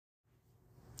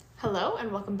Hello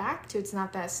and welcome back to It's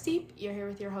Not That Steep. You're here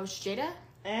with your host Jada.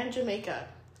 And Jamaica.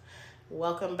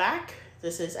 Welcome back.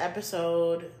 This is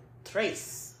episode 3.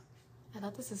 I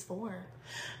thought this is 4.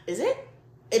 Is it?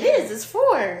 It is. It's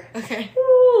 4. Okay.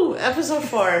 Woo! Episode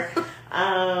 4.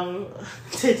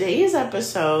 Today's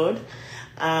episode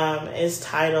is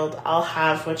titled I'll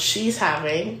Have What She's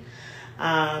Having.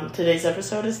 Today's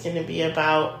episode is going to be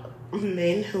about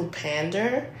men who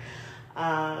pander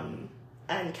and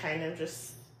kind of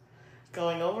just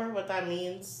going over what that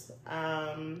means,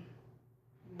 why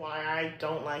I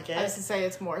don't like it. I was to say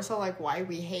it's more so like why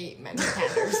we hate men who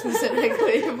pander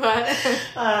specifically,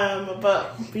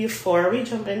 but before we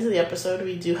jump into the episode,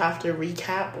 we do have to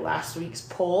recap last week's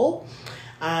poll,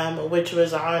 which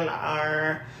was on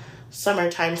our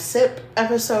summertime sip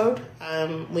episode.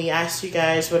 We asked you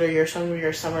guys what are some of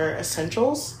your summer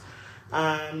essentials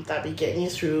that be getting you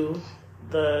through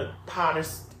the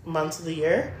hottest months of the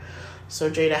year. So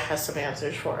Jada has some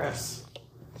answers for us.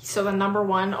 So the number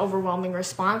one overwhelming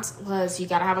response was you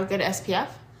gotta have a good SPF.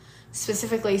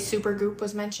 Specifically, Supergoop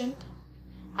was mentioned.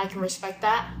 I can respect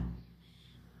that.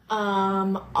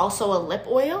 Also a lip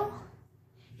oil.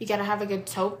 You gotta have a good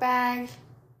tote bag,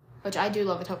 which I do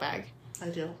love a tote bag. I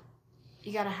do.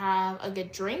 You gotta have a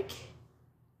good drink.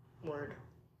 Word.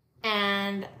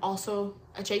 And also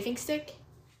a chafing stick.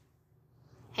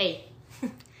 Hey.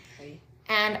 Hey.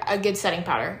 And a good setting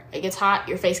powder. It gets hot,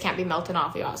 your face can't be melting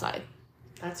off you outside.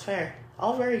 That's fair.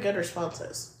 All very good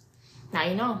responses. Now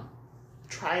you know.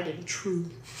 Tried and true.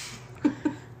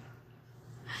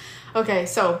 Okay,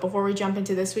 so before we jump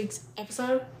into this week's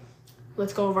episode,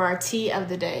 let's go over our tea of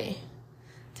the day.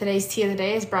 Today's tea of the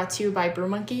day is brought to you by Brew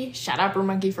Monkey. Shout out Brew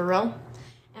Monkey for real.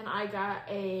 And I got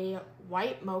a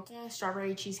white mocha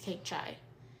strawberry cheesecake chai.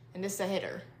 And this is a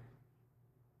hitter.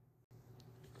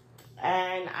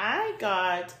 And I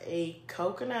got a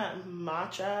coconut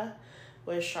matcha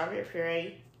with strawberry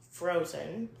puree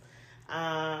frozen.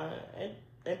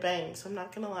 It bangs, I'm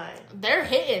not gonna lie. They're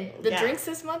hitting. The drinks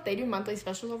this month, they do monthly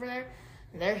specials over there.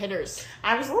 They're hitters.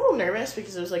 I was a little nervous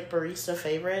because it was like barista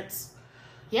favorites.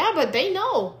 Yeah, but they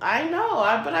know. I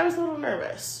know, but I was a little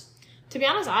nervous. To be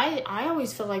honest, I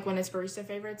always feel like when it's barista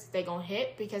favorites, they gonna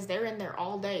hit because they're in there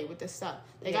all day with this stuff.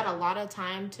 They got a lot of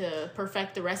time to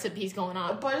perfect the recipes going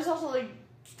on. But it's also like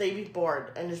they be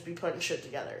bored and just be putting shit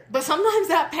together. But sometimes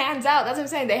that pans out. That's what I'm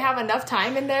saying. They have enough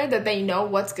time in there that they know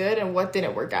what's good and what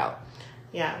didn't work out.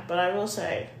 Yeah, but I will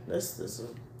say, this is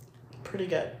pretty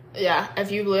good. Yeah,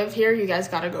 if you live here, you guys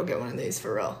gotta go get one of these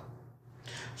for real.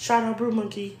 Shout out Brew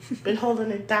Monkey. Been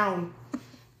holding it down.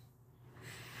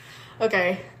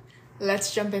 Okay,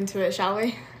 let's jump into it, shall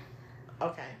we?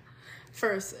 Okay.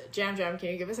 First, Jam, can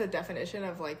you give us a definition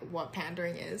of, like, what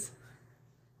pandering is?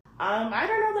 I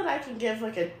don't know that I can give,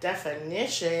 like, a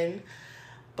definition,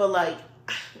 but, like,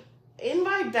 in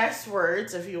my best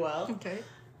words, if you will, okay,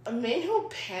 men who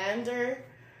pander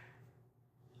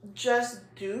just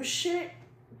do shit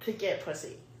to get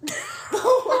pussy.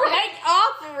 Like,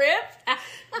 off rip?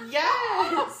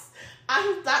 Yes!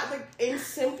 Like, in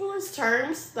simplest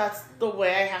terms, that's the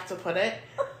way I have to put it.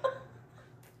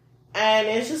 And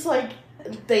it's just, like,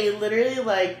 they literally,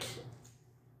 like,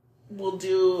 will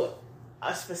do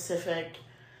a specific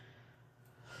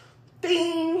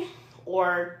thing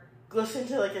or listen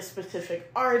to like a specific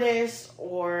artist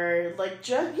or like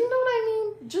just, you know what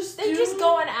I mean? They're just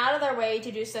going out of their way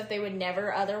to do stuff they would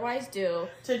never otherwise do.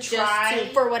 To try.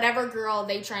 For whatever girl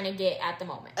they trying to get at the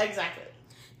moment. Exactly.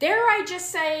 Dare I just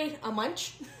say a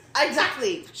munch?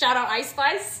 Exactly. Shout out Ice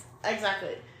Spice.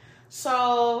 Exactly.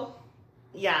 So,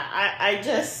 yeah, I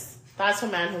just, that's a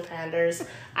man who panders.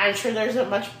 I'm sure there's a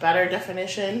much better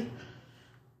definition.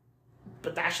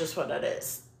 But that's just what it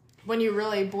is. When you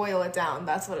really boil it down,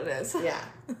 that's what it is. Yeah.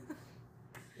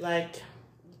 Like,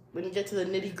 when you get to the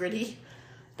nitty gritty,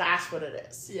 that's what it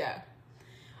is. Yeah.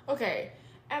 Okay.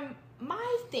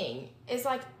 My thing is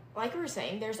like we were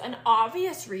saying, there's an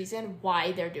obvious reason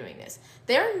why they're doing this.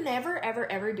 They're never,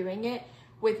 ever, ever doing it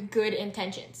with good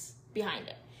intentions behind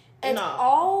it. It's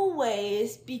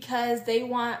always because they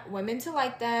want women to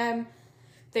like them.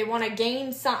 They want to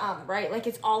gain something, right? Like,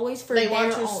 it's always for their own.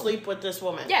 They want to sleep with this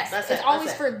woman. Yes, it's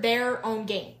always for their own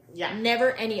gain. Yeah.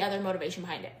 Never any other motivation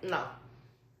behind it. No.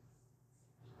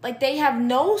 Like, they have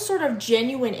no sort of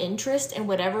genuine interest in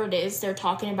whatever it is they're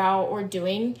talking about or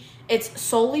doing. It's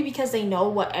solely because they know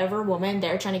whatever woman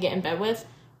they're trying to get in bed with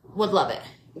would love it.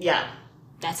 Yeah.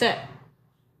 That's it.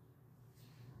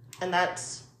 And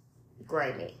that's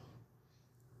grimy.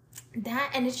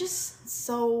 That, and it's just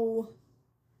so...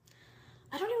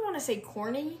 I don't even want to say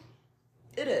corny.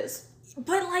 It is.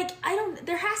 But, like,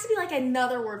 there has to be, like,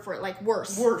 another word for it. Like,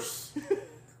 worse. Worse.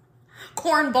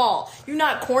 Cornball. You're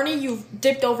not corny. You've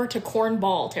dipped over to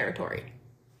cornball territory.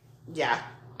 Yeah.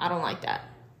 I don't like that.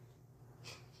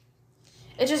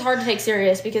 It's just hard to take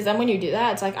serious because then when you do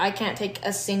that, it's like I can't take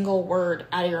a single word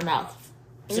out of your mouth.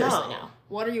 Seriously now.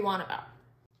 What are you on about?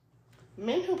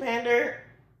 Men who pander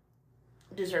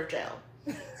deserve jail.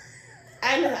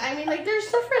 And I mean, like, there's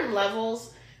different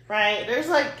levels, right? There's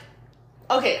like,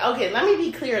 okay, let me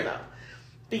be clear though.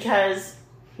 Because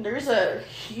there's a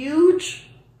huge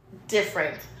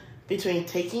difference between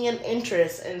taking an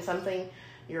interest in something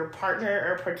your partner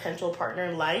or potential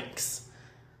partner likes,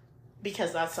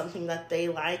 because that's something that they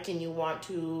like and you want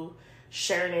to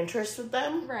share an interest with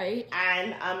them. Right.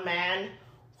 And a man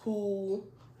who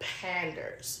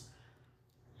panders.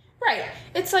 Right.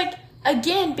 It's like,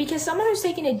 again, because someone who's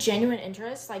taking a genuine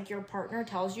interest, like your partner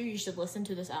tells you should listen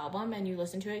to this album and you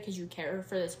listen to it because you care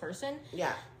for this person.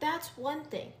 Yeah. That's one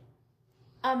thing.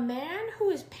 A man who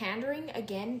is pandering,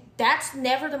 again, that's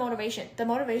never the motivation. The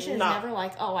motivation is never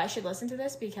like, oh, I should listen to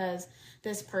this because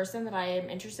this person that I am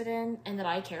interested in and that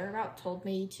I care about told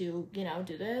me to,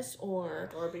 do this,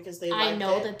 or because they I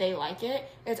know that they like it.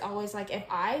 It's always like, if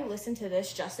I listen to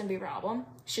this Justin Bieber album,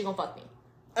 she gonna fuck me.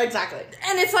 Exactly.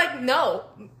 And it's like, no.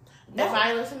 If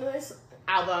I listen to this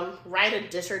album, write a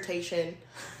dissertation,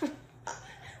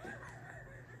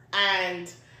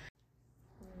 and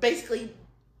basically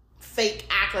fake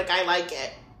act like I like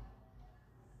it,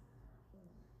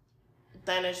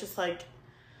 then it's just like,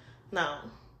 no.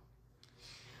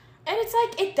 And it's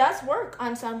like, it does work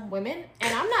on some women,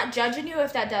 and I'm not judging you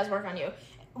if that does work on you.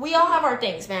 We all have our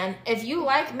things, man. If you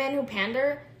like men who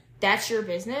pander, that's your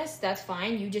business. That's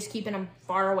fine. You just keeping them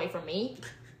far away from me.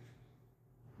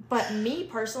 But me,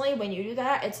 personally, when you do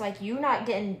that, it's like you not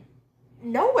getting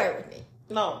nowhere with me.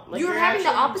 No. Like you're having the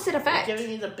opposite effect. You're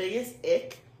giving me the biggest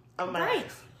ick of my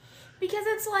life. Because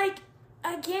it's like,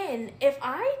 again, if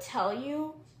I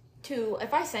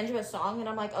send you a song and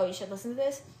I'm like, oh, you should listen to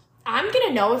this, I'm going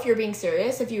to know if you're being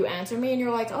serious if you answer me and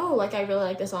you're like, oh, like, I really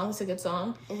like this song. It's a good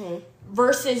song. Mm-hmm.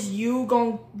 Versus you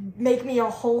going to make me a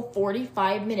whole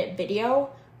 45-minute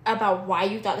video about why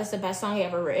you thought that's the best song you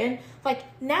ever written. Like,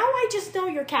 now I just know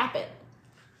you're capping.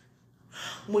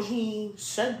 When he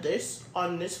said this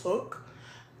on this hook,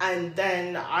 and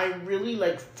then I really,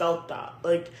 felt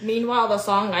that. Meanwhile, the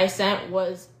song I sent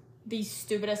was the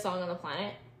stupidest song on the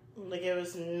planet. It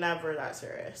was never that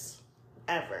serious.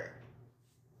 Ever.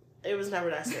 It was never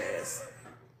that serious.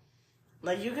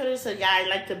 You could have said, yeah, I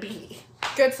like the beat.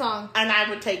 Good song. And I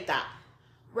would take that.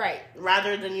 Right.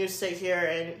 Rather than you sit here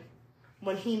and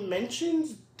when he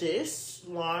mentions this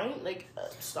line,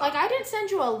 stop. I didn't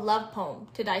send you a love poem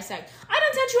to dissect. I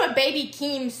didn't send you a Baby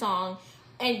Keem song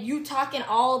and you talking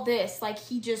all this like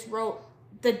he just wrote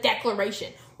the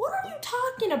Declaration. What are you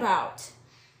talking about?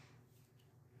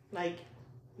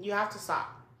 You have to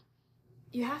stop.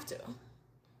 You have to.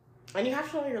 And you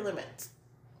have to know your limits.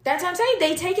 That's what I'm saying.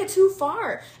 They take it too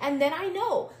far. And then I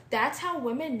know. That's how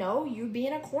women know you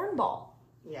being a cornball.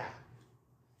 Yeah.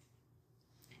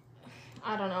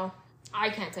 I don't know. I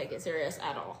can't take it serious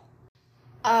at all.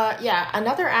 Yeah,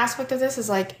 another aspect of this is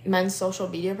men's social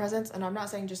media presence. And I'm not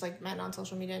saying just men on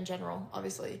social media in general,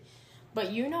 obviously.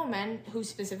 But men who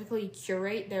specifically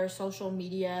curate their social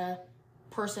media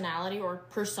personality or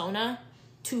persona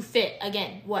to fit,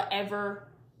 again, whatever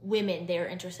women they're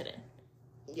interested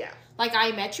in. Yeah.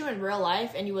 I met you in real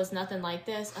life and you was nothing like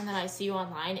this, and then I see you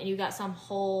online and you got some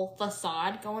whole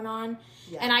facade going on.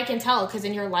 Yeah. And I can tell because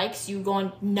in your likes you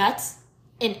going nuts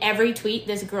in every tweet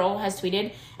this girl has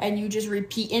tweeted, and you just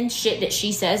repeating shit that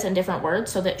she says in different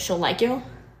words so that she'll like you.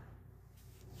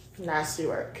 Nasty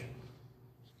work.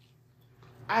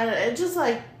 It's just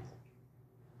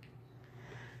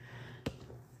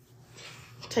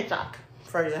TikTok,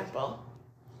 for example,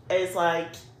 is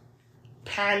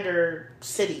Pander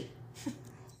City,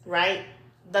 right?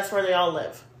 That's where they all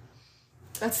live.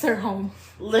 That's their home.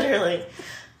 Literally.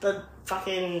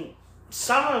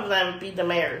 Some of them be the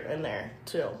mayor in there,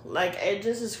 too. It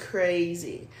just is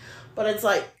crazy. But it's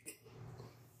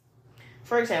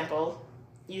for example,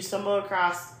 you stumble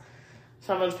across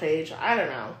someone's page. I don't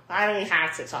know. I don't even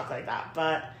have TikTok like that,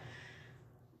 but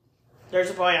there's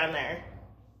a boy on there,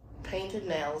 painted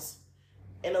nails,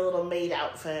 in a little maid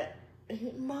outfit.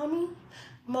 Mommy,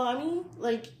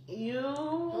 you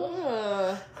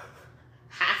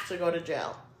have to go to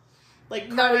jail.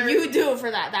 Carter, no, you do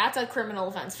for that. That's a criminal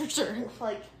offense for sure.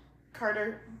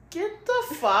 Carter, get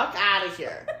the fuck out of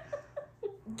here.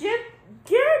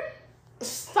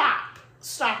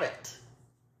 Stop it.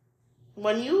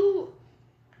 When you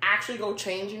actually go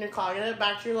change in your closet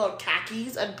back to your little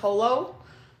khakis and polo,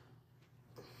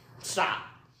 stop.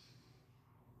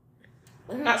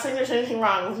 I'm not saying there's anything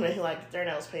wrong with me, like, their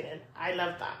nails painted. I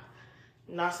love that.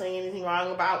 I'm not saying anything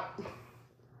wrong about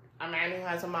a man who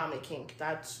has a mommy kink.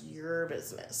 That's your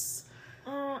business.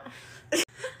 I'm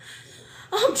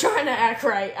trying to act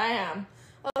right. I am.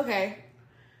 Okay.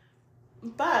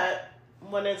 But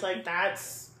when it's like,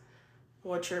 that's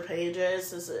what your page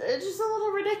is it's just a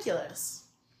little ridiculous.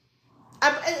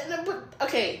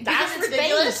 Okay, that's it's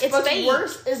ridiculous, fake. It's but fake.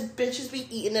 worse is bitches be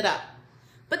eating it up.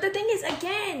 But the thing is,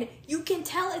 again, you can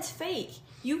tell it's fake.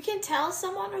 You can tell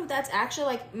someone who that's actually,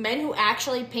 like, men who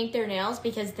actually paint their nails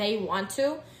because they want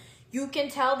to. You can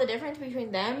tell the difference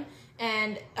between them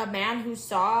and a man who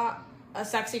saw a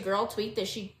sexy girl tweet that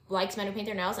she likes men who paint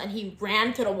their nails and he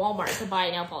ran to the Walmart to buy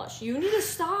nail polish. You need to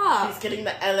stop. He's getting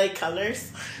the LA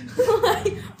colors.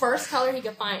 Like, first color he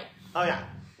could find. Oh, yeah.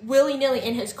 Willy-nilly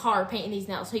in his car painting these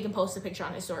nails so he can post a picture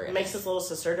on his story. Makes his little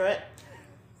sister do it.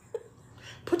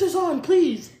 Put this on,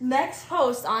 please. Next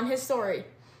post on his story.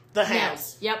 The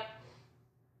hands. Yep.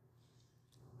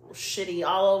 Shitty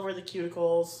all over the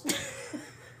cuticles.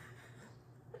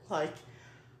 Like,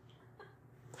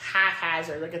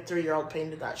 haphazard. Like a 3-year-old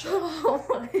painted that shit. Oh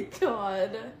my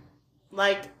god.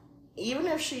 Like, even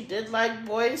if she did like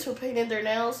boys who painted their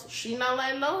nails, she not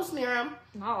letting those near them.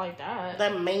 Not like that.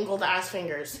 Them mangled ass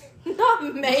fingers.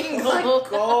 Not mangled. Like,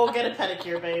 go get a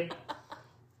pedicure, babe.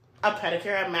 A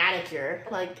pedicure, a manicure.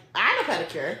 Like, and a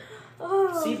pedicure.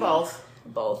 Oh. See both.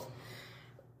 Both.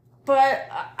 But,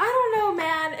 I don't know,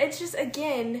 man. It's just,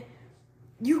 again,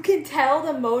 you can tell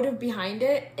the motive behind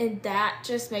it, and that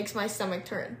just makes my stomach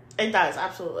turn. It does,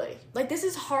 absolutely. Like, this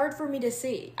is hard for me to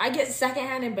see. I get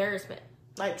secondhand embarrassment.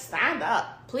 Like, stand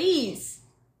up. Please.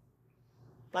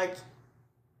 Like,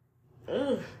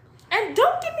 ugh. And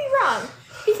don't get me wrong,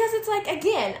 because it's like,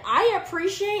 again, I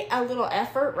appreciate a little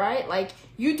effort, right? Like,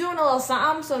 you doing a little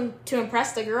something to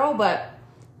impress the girl, but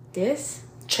this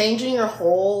Changing your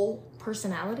whole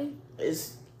personality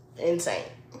is insane.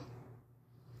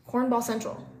 Cornball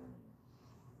Central.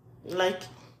 Like,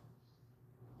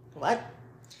 what?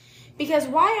 Because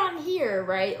why on here,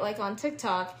 right, like on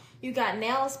TikTok, you got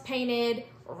nails painted,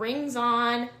 rings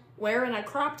on, wearing a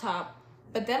crop top,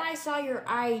 but then I saw your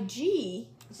IG,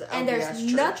 and there's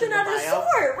nothing of the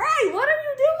sort, right? What are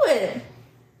you doing?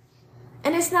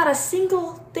 And it's not a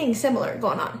single thing similar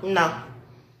going on. No.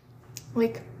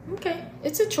 Like, okay,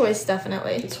 it's a choice,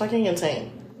 definitely. It's fucking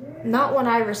insane. Not one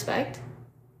I respect.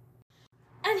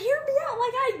 And hear me out,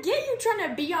 like, I get you trying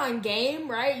to be on game,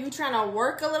 right? You trying to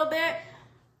work a little bit.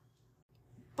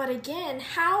 But again,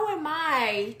 how am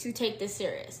I to take this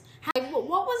serious?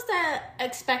 What was the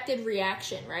expected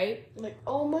reaction, right? Like,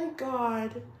 oh my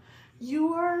god,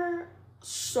 you are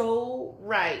so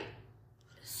right.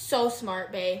 So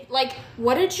smart, babe. Like,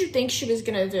 what did you think she was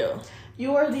gonna do?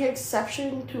 You are the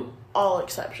exception to all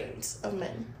exceptions of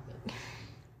men.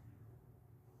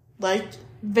 Like,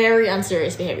 very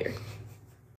unserious behavior.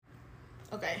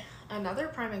 Okay, another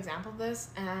prime example of this,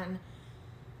 and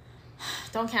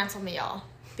don't cancel me, y'all,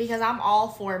 because I'm all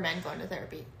for men going to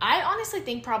therapy. I honestly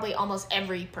think probably almost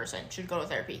every person should go to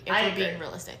therapy if we're being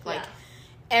realistic. Like,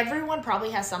 everyone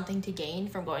probably has something to gain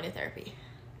from going to therapy.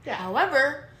 Yeah.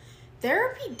 However,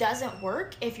 therapy doesn't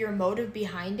work if your motive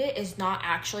behind it is not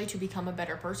actually to become a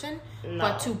better person,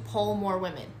 but to pull more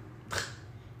women.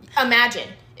 Imagine,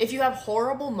 if you have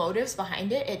horrible motives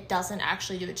behind it, it doesn't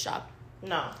actually do its job.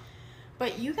 No.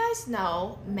 But you guys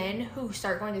know men who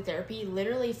start going to therapy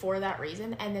literally for that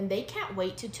reason, and then they can't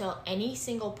wait to tell any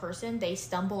single person they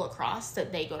stumble across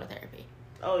that they go to therapy.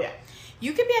 Oh, yeah.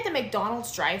 You could be at the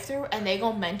McDonald's drive-thru and they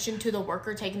go mention to the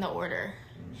worker taking the order,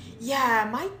 yeah,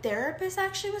 my therapist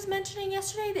actually was mentioning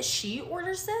yesterday that she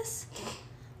orders this.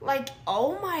 Like,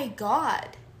 oh my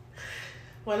god.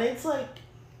 When it's like,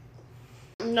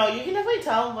 no, you can definitely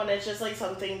tell when it's just like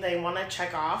something they want to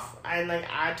check off and like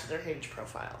add to their Hinge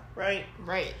profile, right?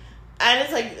 Right. And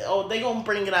it's like, oh, they gonna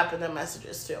bring it up in the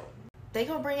messages too. They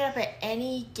gonna bring it up at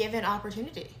any given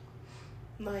opportunity.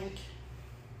 Like,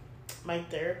 my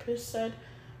therapist said,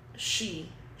 she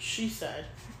said,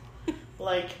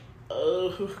 like,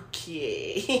 okay.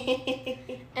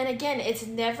 And again, it's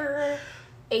never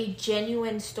a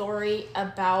genuine story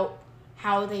about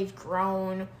how they've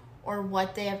grown or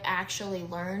what they have actually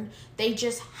learned. They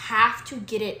just have to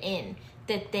get it in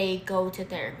that they go to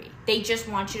therapy. They just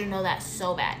want you to know that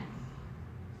so bad.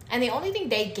 And the only thing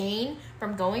they gain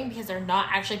from going, because they're not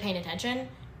actually paying attention,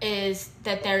 is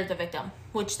that they're the victim,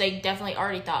 which they definitely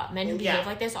already thought. Men who behave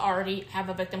like this already have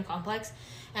a victim complex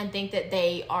and think that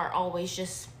they are always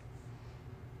just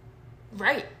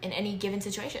right in any given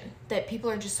situation, that people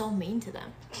are just so mean to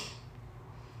them.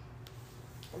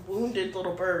 Wounded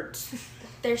little birds.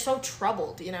 They're so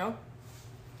troubled, you know?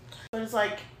 But it's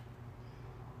like,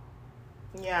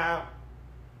 yeah,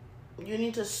 you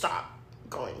need to stop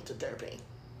going to therapy.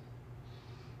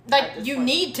 Like, you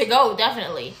need to go,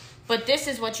 definitely. But this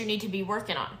is what you need to be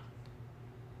working on.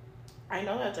 I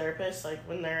know that therapists, like,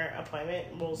 when their appointment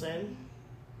rolls in,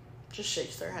 just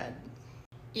shakes their head.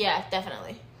 Yeah,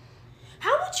 definitely.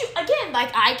 How would you, again,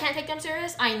 like, I can't take them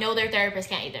serious. I know their therapist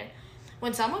can't either.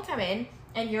 When someone come in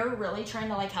and you're really trying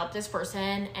to, like, help this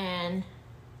person and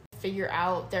figure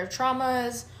out their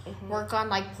traumas, work on,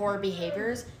 like, poor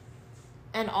behaviors,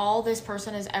 and all this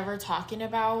person is ever talking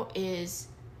about is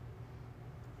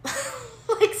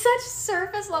like such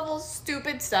surface level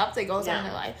stupid stuff that goes on in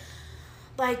their life.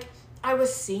 Like, I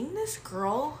was seeing this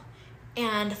girl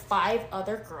and 5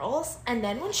 other girls, and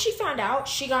then when she found out,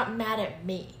 she got mad at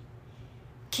me.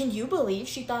 Can you believe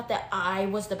she thought that I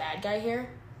was the bad guy here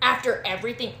after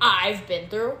everything I've been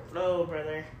through? Oh,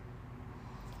 brother.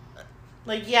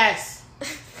 Like, yes.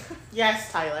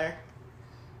 Yes, Tyler.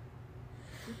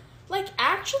 Like,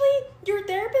 actually, your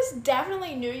therapist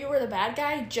definitely knew you were the bad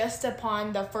guy just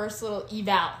upon the first little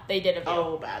eval they did of you.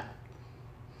 Oh, bad.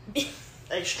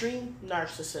 Extreme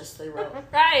narcissist, they wrote.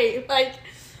 Right. Like,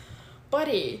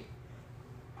 buddy,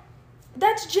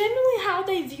 that's generally how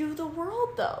they view the world,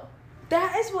 though.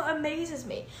 That is what amazes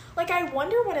me. Like, I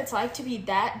wonder what it's like to be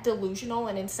that delusional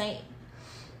and insane.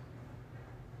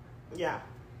 Yeah.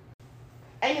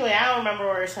 Anyway, I don't remember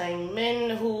what we were saying.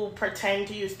 Men who pretend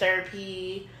to use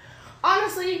therapy.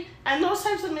 Honestly, and those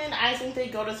types of men, I think they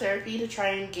go to therapy to try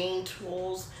and gain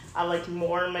tools of, like,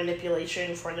 more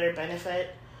manipulation for their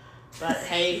benefit. But,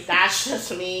 hey, that's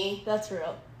just me. That's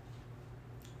real.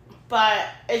 But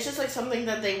it's just, like, something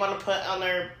that they want to put on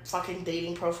their fucking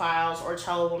dating profiles or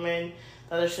tell a woman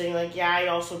that they're saying, like, yeah, I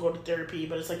also go to therapy.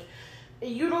 But it's like,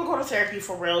 you don't go to therapy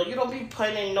for real. You don't be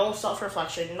putting in no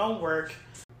self-reflection, no work.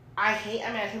 I hate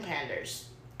a man who panders.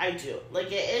 I do.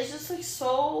 Like, it is just, like,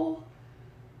 so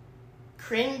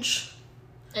cringe.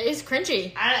 It is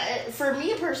cringy. For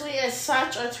me personally, it's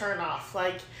such a turnoff.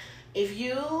 Like, if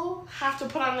you have to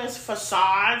put on this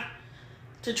facade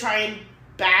to try and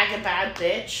bag a bad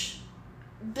bitch,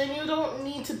 then you don't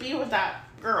need to be with that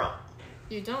girl.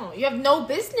 You don't. You have no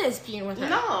business being with her.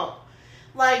 No.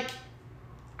 Like,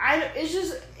 it's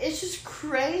just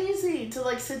crazy to,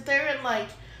 like, sit there and, like,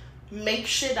 make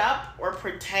shit up or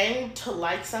pretend to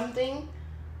like something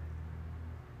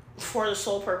for the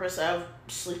sole purpose of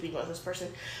sleeping with this person.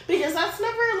 Because that's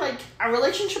never, like, a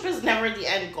relationship is never the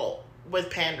end goal with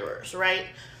panderers, right?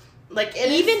 Like,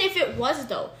 even if it was,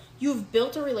 though, you've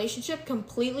built a relationship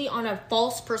completely on a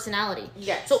false personality.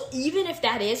 Yes. So even if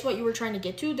that is what you were trying to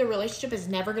get to, the relationship is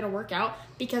never going to work out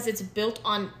because it's built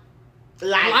on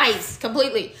lies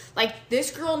completely. Like,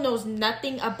 this girl knows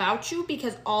nothing about you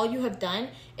because all you have done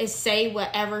is say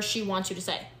whatever she wants you to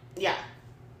say. Yeah.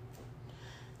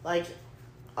 Like,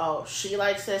 oh, she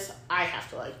likes this, I have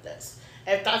to like this.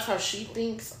 If that's how she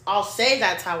thinks, I'll say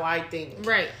that's how I think.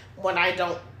 Right. When I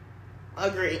don't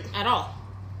agree. At all.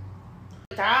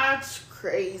 That's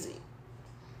crazy.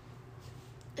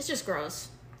 It's just gross.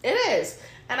 It is.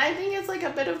 And I think it's, like, a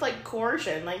bit of, like,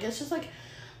 coercion. Like, it's just, like,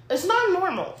 it's not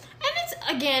normal. And it's,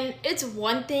 again, it's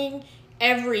one thing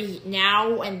every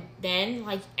now and then.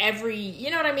 Like, you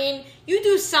know what I mean? You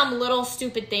do some little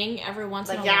stupid thing every once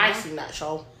in a while. Like, yeah, I've seen that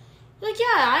show. Like,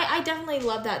 yeah, I definitely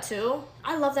love that, too.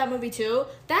 I love that movie, too.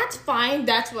 That's fine.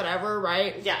 That's whatever,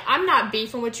 right? Yeah. I'm not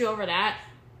beefing with you over that.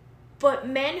 But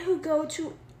men who go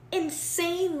to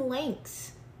insane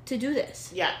lengths to do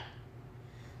this. Yeah.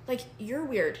 Like, you're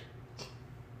weird.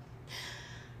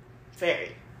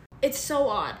 Very. It's so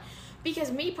odd.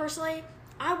 Because me, personally,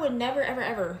 I would never, ever,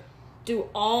 ever do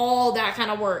all that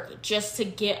kind of work just to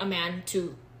get a man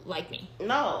to like me.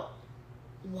 No.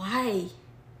 Why?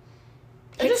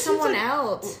 Pick someone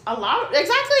else.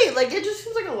 Exactly. Like, it just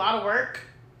seems like a lot of work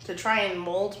to try and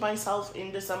mold myself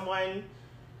into someone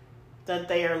that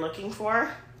they are looking for,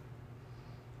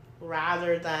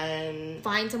 rather than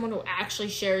find someone who actually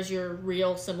shares your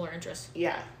real similar interests.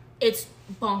 Yeah. It's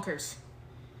bonkers.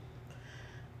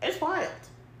 It's wild.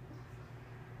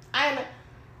 And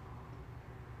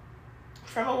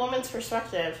from a woman's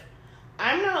perspective,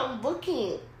 I'm not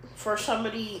looking for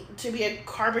somebody to be a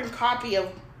carbon copy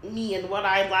of me and what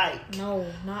I like. No,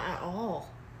 not at all.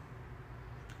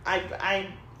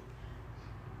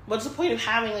 What's the point of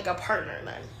having, like, a partner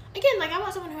then? Again, like, I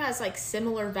want someone who has, like,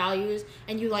 similar values,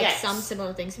 and you like some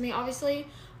similar things to me, obviously.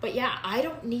 But yeah, I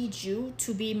don't need you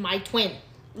to be my twin.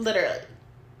 Literally.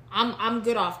 I'm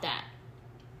good off that.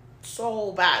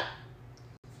 So bad.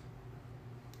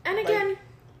 And again,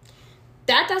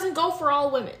 that doesn't go for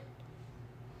all women.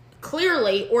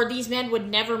 clearly, or these men would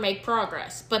never make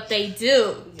progress. But they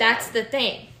do. Yeah. That's the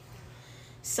thing.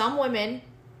 Some women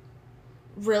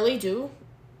really do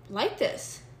like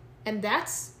this. And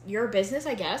that's your business,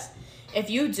 I guess. If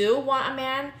you do want a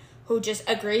man who just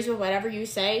agrees with whatever you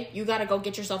say, you gotta go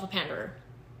get yourself a panderer.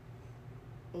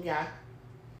 Yeah.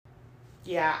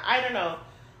 Yeah, I don't know.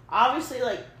 Obviously,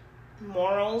 like,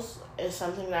 morals is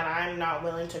something that I'm not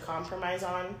willing to compromise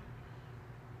on.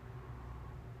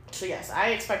 So, yes, I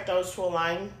expect those to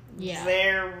align. Yeah.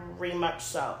 Very much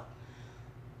so.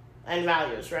 And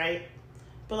values, right?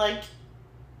 But, like,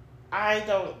 I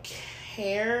don't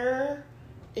care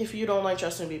if you don't like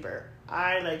Justin Bieber.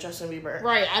 I like Justin Bieber.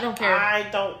 Right, I don't care. I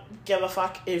don't give a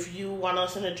fuck if you want to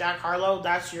listen to Jack Harlow.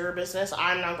 That's your business.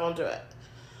 I'm not going to do it.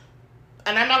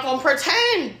 And I'm not going to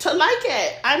pretend to like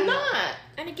it. I'm not.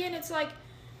 And again, it's like,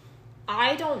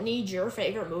 I don't need your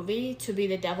favorite movie to be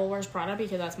The Devil Wears Prada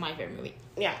because that's my favorite movie.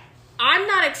 Yeah. I'm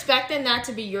not expecting that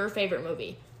to be your favorite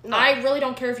movie. No. I really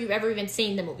don't care if you've ever even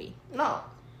seen the movie. No.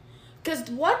 Because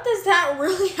what does that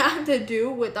really have to do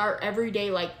with our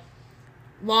everyday, like,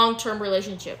 long-term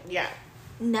relationship? Yeah.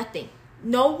 Nothing.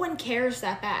 No one cares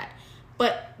that bad.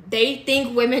 But they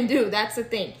think women do. That's the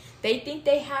thing. They think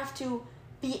they have to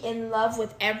be in love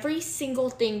with every single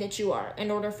thing that you are in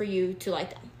order for you to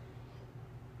like them.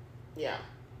 Yeah.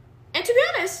 And to be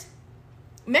honest,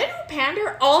 men who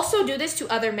pander also do this to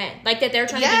other men. Like, that they're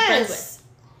trying to be friends with.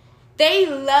 They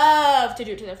love to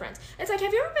do it to their friends. It's like,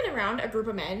 have you ever been around a group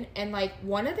of men and, like,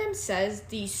 one of them says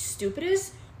the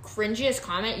stupidest, cringiest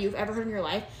comment you've ever heard in your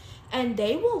life, and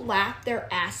they will laugh their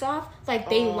ass off like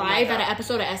they live at an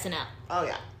episode of SNL. Oh,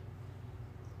 yeah.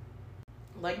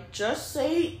 Like, just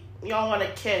say y'all want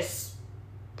to kiss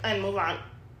and move on.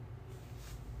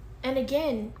 And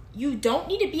again, you don't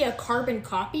need to be a carbon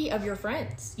copy of your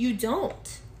friends. You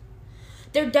don't.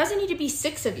 There doesn't need to be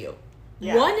 6 of you.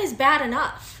 Yeah. 1 is bad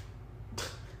enough.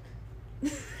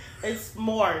 It's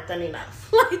more than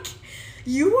enough. Like,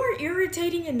 you are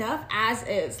irritating enough as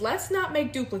is. Let's not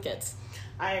make duplicates.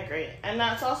 I agree. And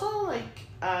that's also, like,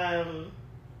 a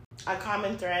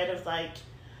common thread of, like,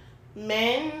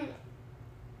 men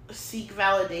seek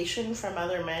validation from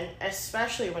other men,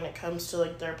 especially when it comes to,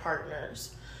 like, their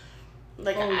partners.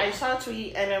 Like, I saw a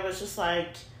tweet, and it was just,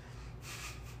 like,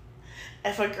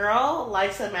 if a girl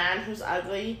likes a man who's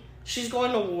ugly, she's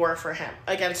going to war for him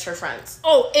against her friends.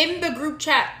 Oh, in the group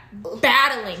chat,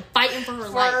 battling, fighting for her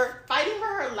life. Fighting for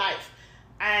her life.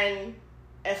 And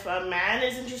if a man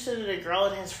is interested in a girl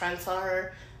and his friends tell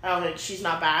her, oh, like, she's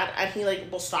not bad, and he,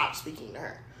 like, will stop speaking to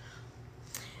her.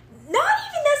 Not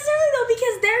even necessarily, though,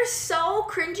 because they're so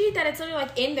cringy that it's literally,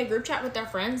 like, in the group chat with their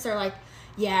friends, they're like,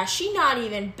 yeah, she not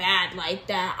even bad like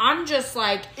that. I'm just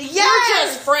like, we're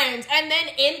just friends. And then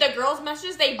in the girls'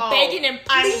 messages, they begging and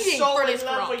pleading for this girl. I'm so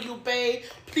in love with you, babe.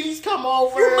 Please come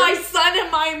over. You're my sun and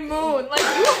my moon. Like,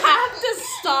 you have to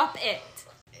stop it.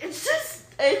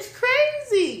 It's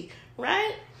crazy,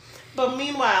 right? But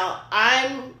meanwhile,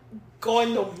 I'm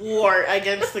going to war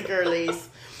against the girlies.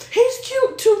 He's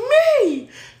cute to me.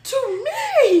 To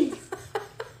me.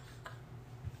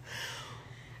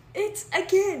 It's,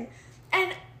 again...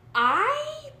 And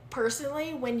I,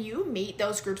 personally, when you meet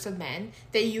those groups of men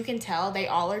that you can tell they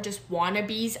all are just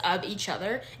wannabes of each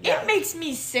other, it makes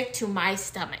me sick to my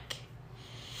stomach.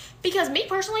 Because me,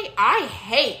 personally, I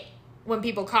hate when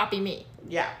people copy me.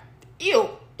 Yeah. Ew.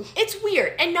 It's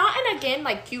weird. And not in, again,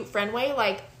 like, cute friend way.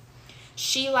 Like,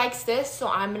 she likes this, so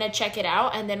I'm going to check it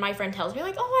out. And then my friend tells me,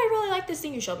 like, oh, I really like this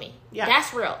thing you showed me. Yeah.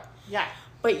 That's real. Yeah.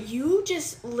 But you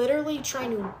just literally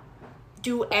trying to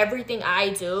do everything I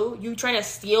do. You trying to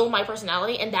steal my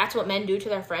personality, and that's what men do to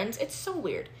their friends. It's so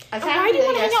weird. And why do you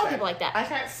want to hang out with people like that? I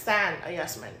can't stand a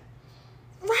yes man.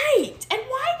 Right. And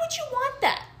why would you want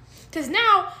that? Because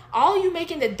now, all you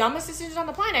making the dumbest decisions on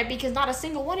the planet because not a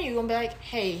single one of you going to be like,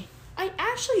 hey, I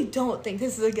actually don't think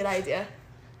this is a good idea.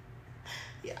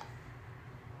 Yeah.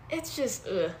 It's just,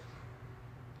 ugh.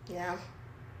 Yeah.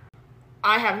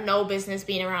 I have no business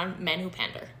being around men who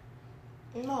pander.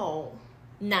 No.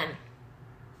 None.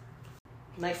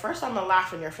 Like, first I'm gonna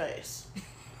laugh in your face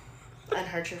and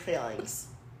hurt your feelings.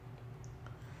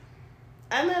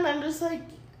 And then I'm just like,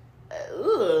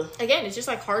 ugh. Again, it's just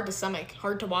like hard to stomach,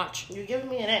 hard to watch. You're giving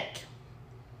me an ick.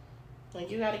 Like,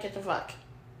 you gotta get the fuck.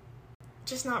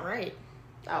 Just not right.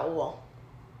 At all.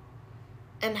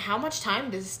 And how much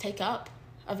time does this take up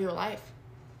of your life?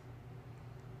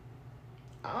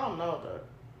 I don't know, dude.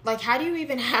 Like, how do you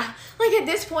even have... Like, at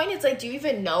this point, it's like, do you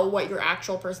even know what your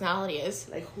actual personality is?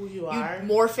 Like, who you are? You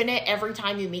morph in it every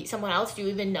time you meet someone else. Do you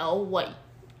even know what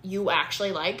you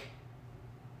actually like?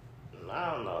 I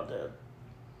don't know, dude.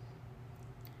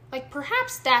 Like,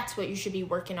 perhaps that's what you should be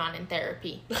working on in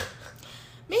therapy.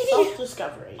 Maybe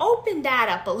self-discovery. Open that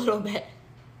up a little bit.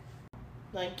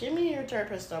 Like, give me your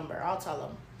therapist number. I'll tell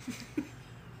them.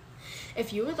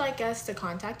 If you would like us to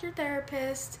contact your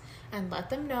therapist and let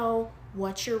them know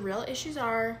what your real issues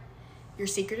are, your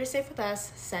secret is safe with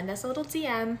us, send us a little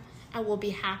DM, and we'll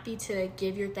be happy to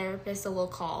give your therapist a little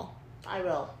call. I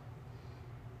will.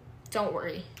 Don't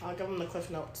worry. I'll give them the Cliff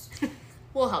Notes.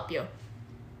 We'll help you.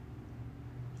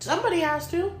 Somebody has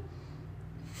to.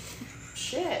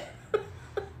 Shit.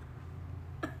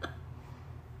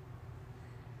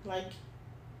 Like,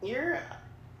 you're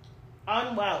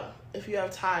unwell if you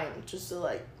have time just to,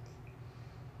 like,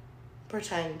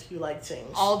 pretend you like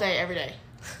things. All day, every day.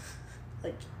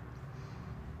 Like,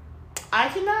 I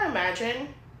cannot imagine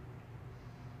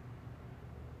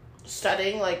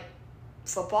studying, like,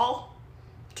 football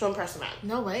to impress a man.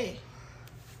 No way.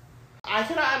 I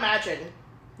cannot imagine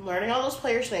learning all those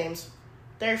players' names,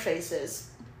 their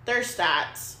faces, their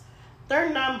stats, their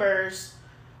numbers,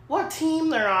 what team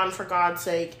they're on, for God's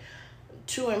sake,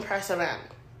 to impress a man.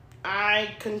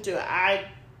 I couldn't do it. I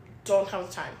don't have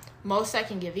the time. Most I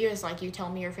can give you is, like, you tell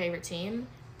me your favorite team.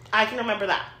 I can remember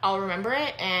that. I'll remember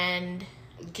it and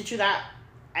get you that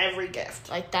every gift.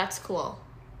 Like, that's cool.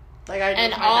 Like, I do.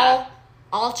 And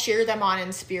I'll cheer them on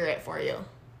in spirit for you.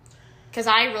 Because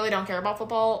I really don't care about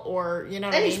football or, you know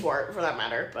what I mean? Any sport, for that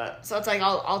matter, but... So it's like,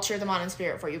 I'll cheer them on in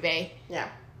spirit for you, bae. Yeah.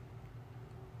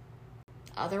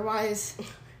 Otherwise...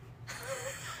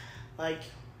 like,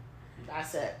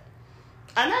 that's it.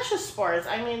 And that's just sports.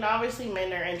 I mean, obviously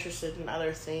men are interested in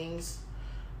other things.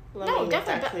 Let me make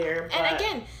that clear. And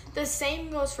again, the same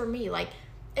goes for me. Like,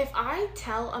 if I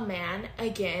tell a man,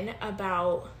 again,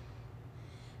 about...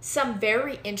 some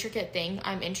very intricate thing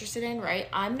I'm interested in, right?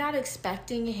 I'm not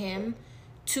expecting him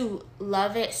to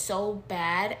love it so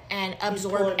bad and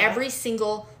absorb every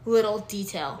single little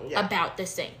detail about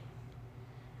this thing.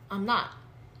 I'm not.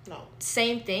 No.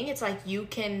 Same thing. It's like, you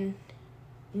can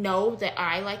know that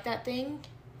I like that thing,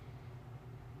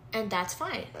 and that's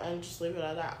fine. And just leave it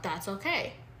at that. That's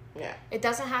okay. Yeah. It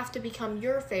doesn't have to become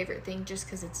your favorite thing just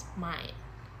because it's mine.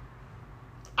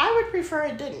 I would prefer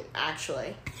it didn't,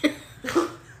 actually.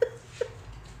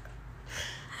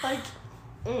 Like,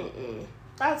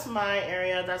 that's my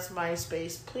area, that's my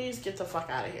space. Please get the fuck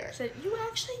out of here. So you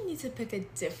actually need to pick a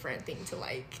different thing to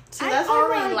like. See, I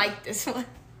already like this one.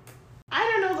 I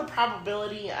don't know the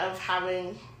probability of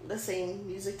having the same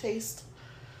music taste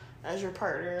as your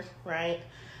partner, right?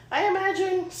 I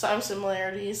imagine some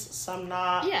similarities, some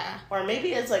not. Yeah. Or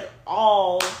maybe it's like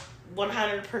all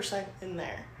 100% in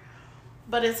there.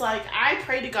 But it's like, I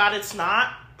pray to God it's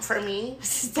not for me.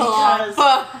 Stop.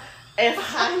 Because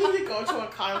if I need to go to a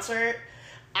concert,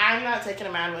 I'm not taking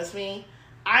a man with me.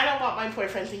 I don't want my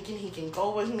boyfriend thinking he can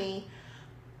go with me.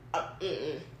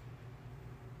 I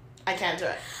can't do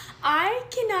it. I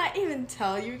cannot even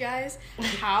tell you guys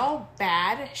how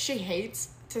bad she hates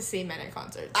to see men at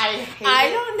concerts. I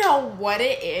don't know what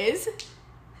it is.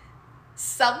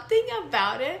 Something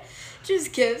about it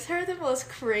just gives her the most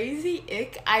crazy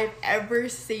ick I've ever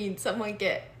seen someone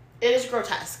get. It is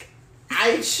grotesque.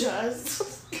 I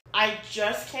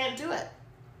just can't do it.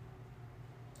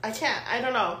 I can't. I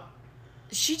don't know.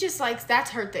 She just likes,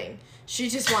 that's her thing. She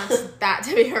just wants that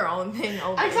to be her own thing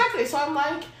only. Exactly. So I'm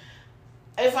like,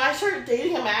 if I start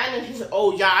dating a man and he's like,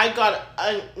 oh yeah, I got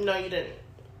no you didn't.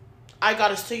 I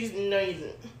got us tickets. No you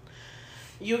didn't.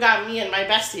 You got me and my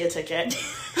bestie a ticket.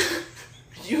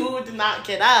 You did not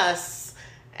get us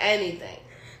anything.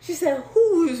 She said,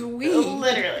 who's we?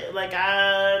 Literally. Like,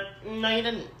 no you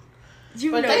didn't.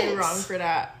 You know you're wrong for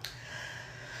that.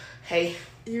 Hey.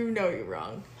 You know you're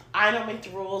wrong. I don't make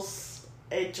the rules.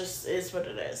 It just is what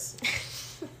it is.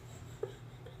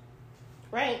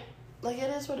 Right? Like, it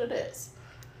is what it is.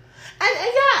 And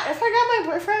yeah, if I got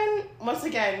my boyfriend, once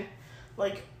again,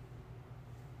 like,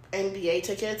 NBA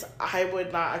tickets, I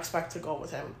would not expect to go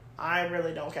with him. I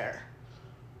really don't care.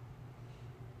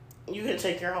 You can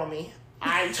take your homie.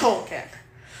 I don't care.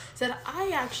 Said,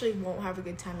 I actually won't have a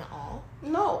good time at all.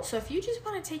 No. So if you just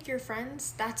want to take your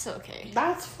friends, that's okay.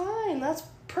 That's fine. That's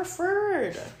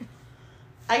preferred.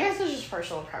 I guess it's just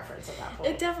personal preference at that point.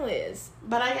 It definitely is.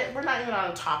 But we're not even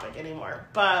on a topic anymore.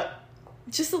 But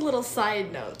just a little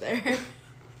side note there.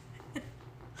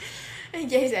 In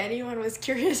case anyone was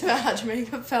curious about how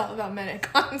Jamaica felt about men at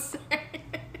concerts.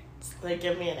 They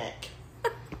give me an ick.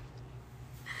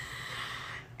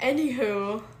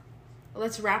 Anywho,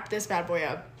 let's wrap this bad boy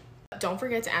up. Don't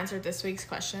forget to answer this week's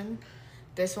question.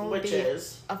 This one will be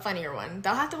a funnier one.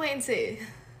 They'll have to wait and see.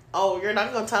 Oh, you're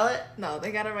not going to tell it? No,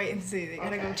 they got to wait and see. They got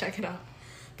to go check it out.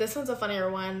 This one's a funnier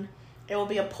one. It will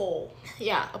be a poll.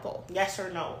 Yeah, a poll. Yes or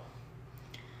no.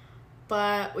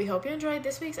 But we hope you enjoyed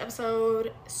this week's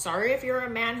episode. Sorry if you're a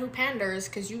man who panders,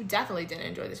 because you definitely didn't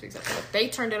enjoy this week's episode. They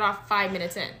turned it off 5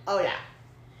 minutes in. Oh, yeah.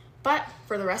 But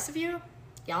for the rest of you,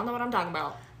 y'all know what I'm talking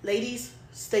about. Ladies,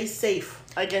 stay safe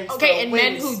against Okay, and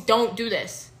winds. men who don't do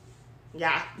this.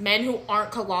 Yeah. Men who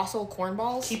aren't colossal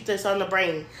cornballs. Keep this on the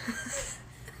brain.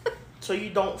 So you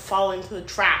don't fall into the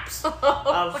traps Oh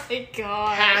of my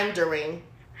god. pandering.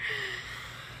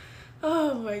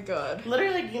 Oh my god.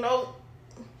 Literally, you know,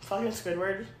 fucking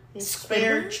Squidward.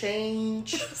 Spare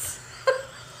change.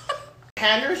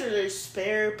 Panders are their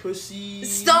spare pussy.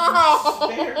 Stop!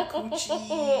 Spare coochie.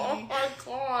 Oh my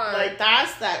god. Like,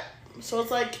 that's that. So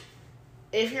it's like,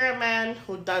 if you're a man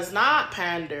who does not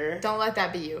pander, Don't let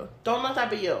that be you. don't let that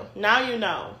be you. Now you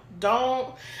know. Don't.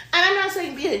 And I'm not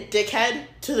saying be a dickhead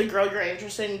to the girl you're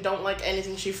interested in. Don't like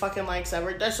anything she fucking likes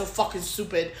ever. That's so fucking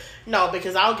stupid. No,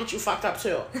 because I'll get you fucked up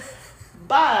too.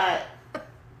 But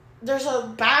there's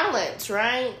a balance,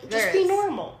 right? There Just be is.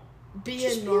 normal. Be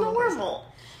Just a be normal. normal.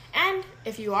 And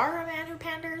if you are a man who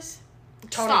panders,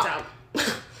 Tone stop. it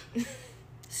down.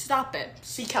 Stop it.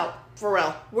 Seek help. For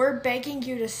real. We're begging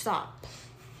you to stop.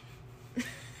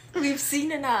 We've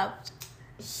seen enough.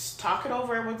 Just talk it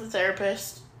over with the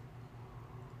therapist.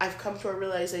 I've come to a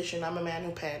realization I'm a man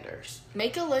who panders.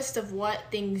 Make a list of what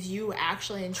things you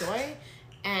actually enjoy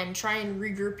and try and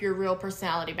regroup your real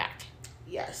personality back.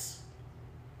 Yes.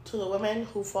 To the women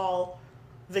who fall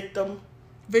victim.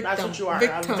 Victim. That's what you are.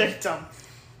 Victim. A victim.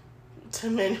 To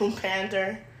men who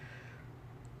pander.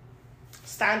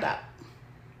 Stand up.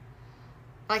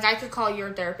 Like, I could call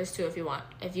your therapist too if you want.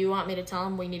 If you want me to tell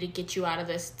him we need to get you out of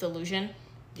this delusion,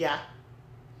 Yeah.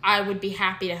 I would be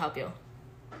happy to help you.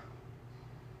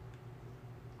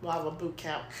 We'll have a boot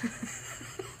camp.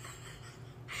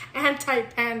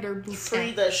 Anti-pander boot Free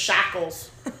camp. the shackles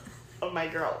of my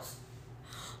girls.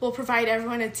 We'll provide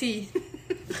everyone a tea.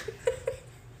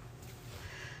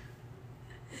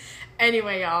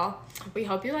 Anyway, y'all, we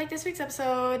hope you liked this week's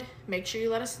episode. Make sure you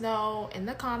let us know in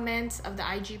the comments of the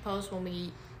IG post when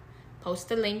we post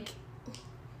the link.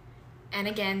 And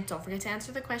again, don't forget to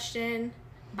answer the question.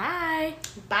 Bye.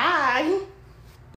 Bye.